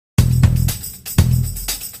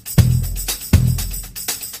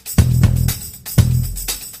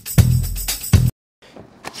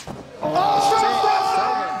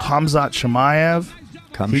Khamzat Chimaev.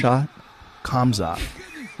 Khamzat?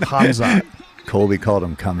 Khamzat. Colby called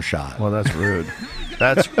him Khamzat. Well, that's rude.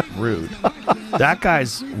 That's rude. That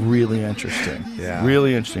guy's really interesting. Yeah.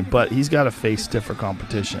 Really interesting. But he's got to face stiffer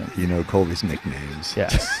competition. You know Colby's nicknames.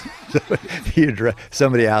 Yes.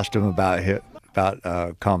 Somebody asked him about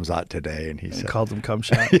Khamzat today, and he called him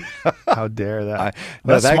Khamzat. How dare that?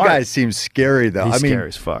 That smart. Guy seems scary, though. He's scary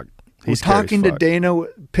as fuck. He's talking to Dana,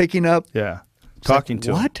 picking up. Yeah. Talking to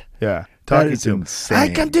him. What? Yeah. Talking to him. Insane.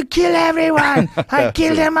 I come to kill everyone. I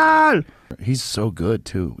kill them all. He's so good,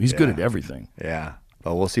 too. He's good at everything. Yeah.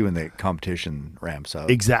 But we'll see when the competition ramps up.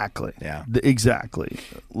 Exactly. Yeah. Exactly.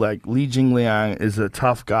 Like Li Jingliang is a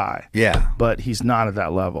tough guy. Yeah. But he's not at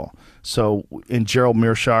that level. So, in Gerald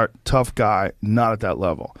Mearshart, tough guy, not at that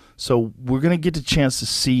level. So, we're going to get the chance to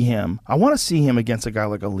see him. I want to see him against a guy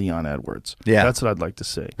like a Leon Edwards. Yeah. That's what I'd like to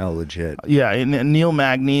see. No, legit. Yeah, and Neil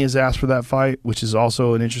Magny has asked for that fight, which is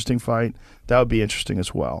also an interesting fight. That would be interesting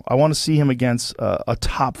as well. I want to see him against a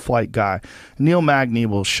top flight guy. Neil Magny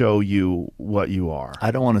will show you what you are. I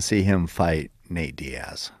don't want to see him fight Nate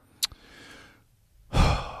Diaz.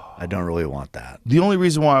 I don't really want that. The only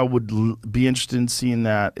reason why I would be interested in seeing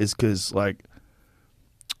that is because, like,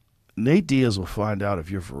 Nate Diaz will find out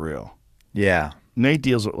if you're for real. Yeah. Nate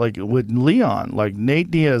Diaz, like with Leon, like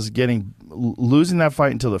Nate Diaz losing that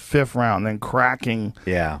fight until the 5th round, then cracking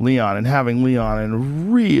Leon and having Leon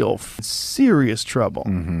in real serious trouble.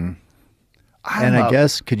 Mm-hmm. I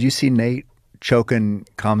guess, could you see Nate choking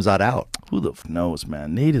Khamzat out? Who the f knows,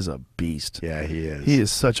 man? Nate is a beast. Yeah, he is. He is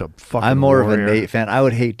such a fucking I'm more warrior. of a Nate fan. I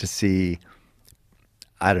would hate to see,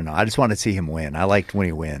 I don't know. I just want to see him win. I liked when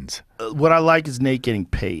he wins. What I like is Nate getting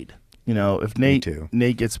paid. You know, if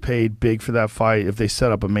Nate gets paid big for that fight, if they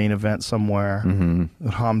set up a main event somewhere,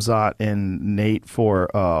 Khamzat and Nate for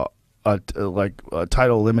a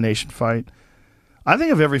title elimination fight, I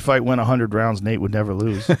think if every fight went 100 rounds, Nate would never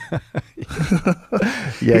lose.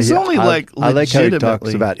 He's only I like how he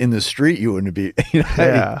talks about in the street you wouldn't be. You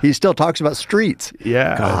know, he still talks about streets.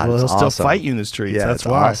 Yeah, God, well, he'll awesome. still fight you in the streets. Yeah, that's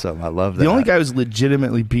why. Awesome. I love that. The only guy who's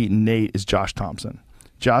legitimately beaten Nate is Josh Thompson.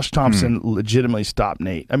 Josh Thompson legitimately stopped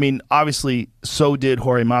Nate. I mean, obviously, so did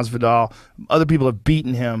Jorge Masvidal. Other people have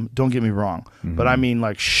beaten him. Don't get me wrong, but I mean,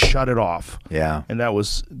 like, shut it off. Yeah, and that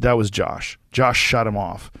was Josh. Josh shut him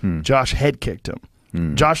off. Josh head kicked him.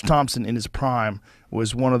 Josh Thompson, in his prime,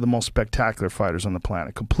 was one of the most spectacular fighters on the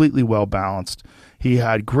planet. Completely well balanced. He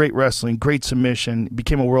had great wrestling, great submission.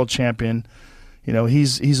 Became a world champion. You know,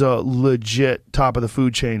 he's a legit top of the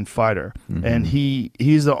food chain fighter, and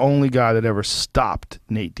he's the only guy that ever stopped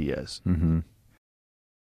Nate Diaz.